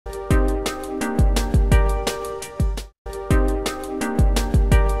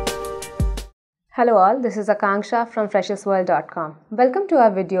Hello all, this is Akanksha from freshersworld.com. Welcome to our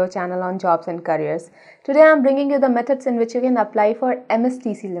video channel on jobs and careers. Today I am bringing you the methods in which you can apply for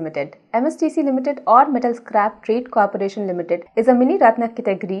MSTC Limited. MSTC Limited or Metal Scrap Trade Corporation Limited is a Mini Ratna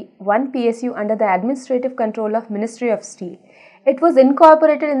Category-I PSU under the administrative control of Ministry of Steel. It was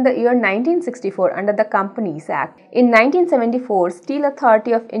incorporated in the year 1964 under the Companies Act. In 1974, Steel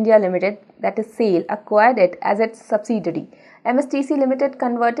Authority of India Limited, that is SAIL, acquired it as its subsidiary. MSTC Limited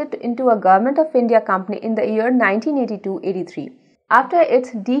converted into a Government of India company in the year 1982-83. After its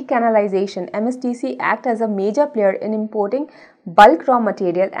decanalization, MSTC acts as a major player in importing bulk raw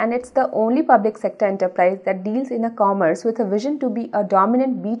material, and it's the only public sector enterprise that deals in a commerce with a vision to be a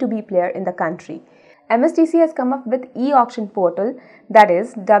dominant B2B player in the country. MSTC has come up with e-auction portal, that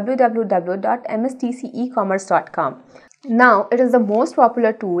is www.mstcecommerce.com. Now, it is the most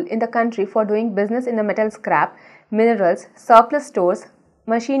popular tool in the country for doing business in the metal scrap, minerals, surplus stores,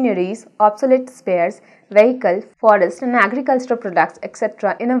 machineries, obsolete spares, vehicle, forest and agricultural products,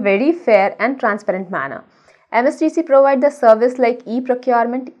 etc. in a very fair and transparent manner. MSTC provides the service like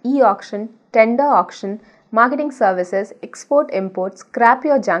e-Procurement, e-auction, tender auction, marketing services, export-import, scrap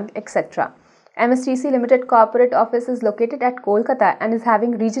your junk, etc. MSTC Limited corporate office is located at Kolkata and is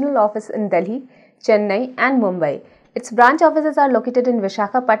having regional office in Delhi, Chennai and Mumbai. Its branch offices are located in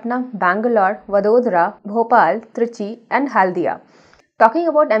Visakhapatnam, Bangalore, Vadodara, Bhopal, Trichy and Haldia. Talking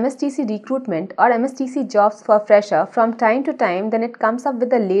about MSTC Recruitment or MSTC jobs for fresher, from time to time then it comes up with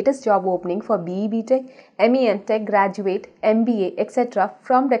the latest job opening for BE BTech, ME Tech, graduate, MBA, etc.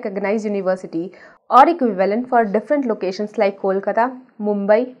 from recognized university or equivalent for different locations like Kolkata,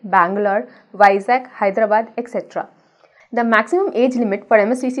 Mumbai, Bangalore, Vizag, Hyderabad, etc. The maximum age limit for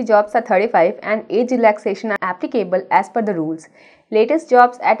MSTC jobs are 35 and age relaxation are applicable as per the rules. Latest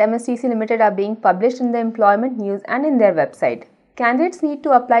jobs at MSTC Limited are being published in the employment news and in their website. Candidates need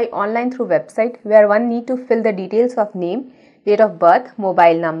to apply online through website where one need to fill the details of name, date of birth,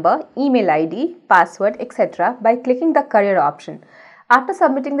 mobile number, email ID, password, etc. by clicking the career option. After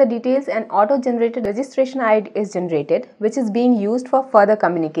submitting the details, an auto-generated registration ID is generated, which is being used for further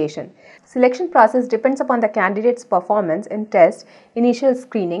communication. Selection process depends upon the candidate's performance in test, initial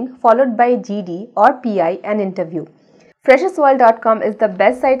screening, followed by GD or PI and interview. Freshersworld.com is the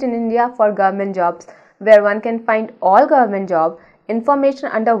best site in India for government jobs, where one can find all government job information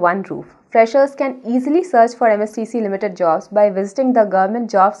under one roof. Freshers can easily search for MSTC Limited jobs by visiting the government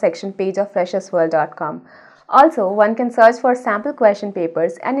job section page of freshersworld.com. Also, one can search for sample question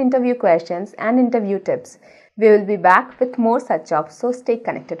papers and interview questions and interview tips. We will be back with more such jobs, so stay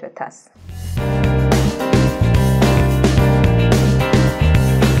connected with us.